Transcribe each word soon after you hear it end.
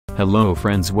Hello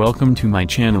friends, welcome to my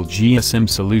channel GSM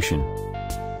Solution.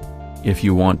 If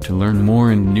you want to learn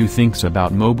more and new things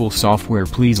about mobile software,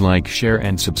 please like, share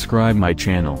and subscribe my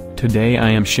channel. Today I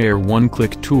am share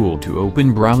one-click tool to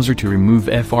open browser to remove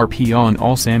FRP on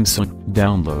all Samsung.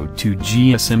 Download to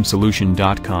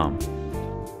gsmsolution.com.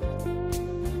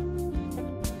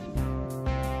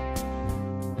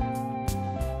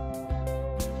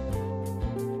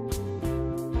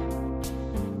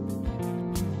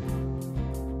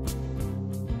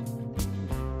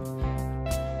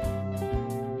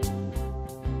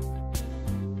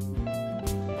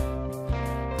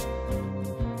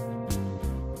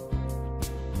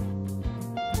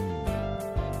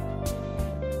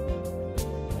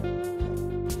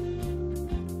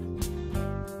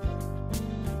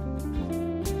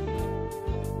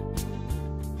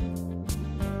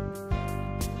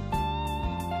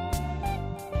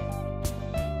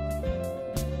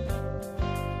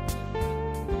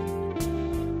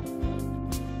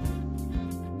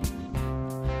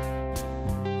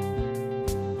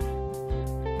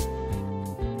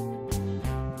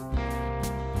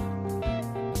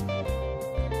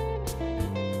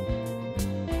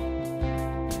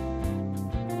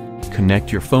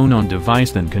 Connect your phone on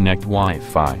device, then connect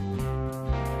Wi-Fi.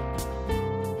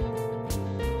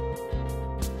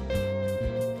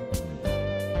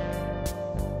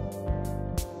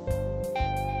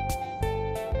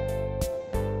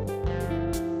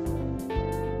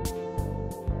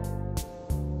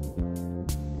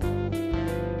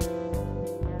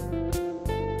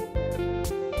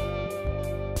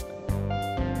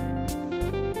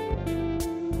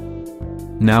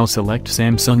 Now select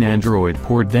Samsung Android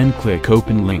port, then click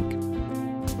Open link.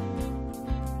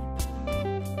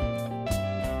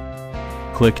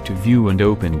 Click to view and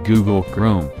open Google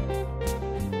Chrome.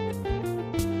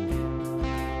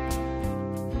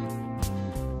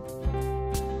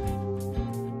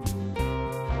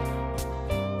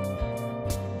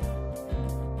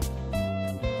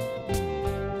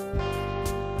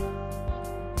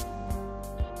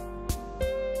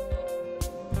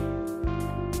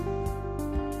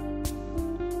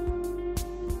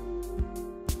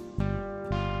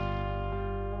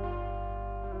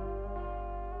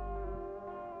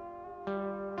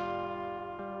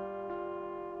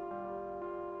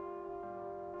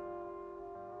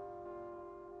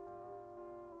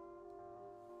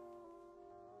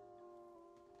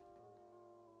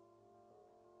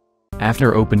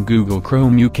 After open Google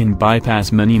Chrome, you can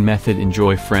bypass many method.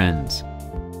 Enjoy friends.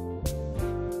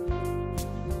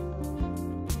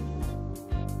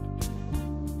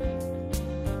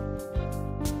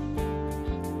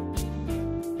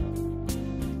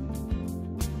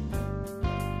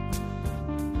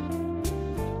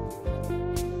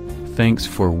 Thanks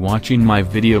for watching my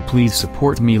video. Please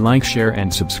support me, like, share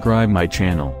and subscribe my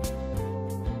channel.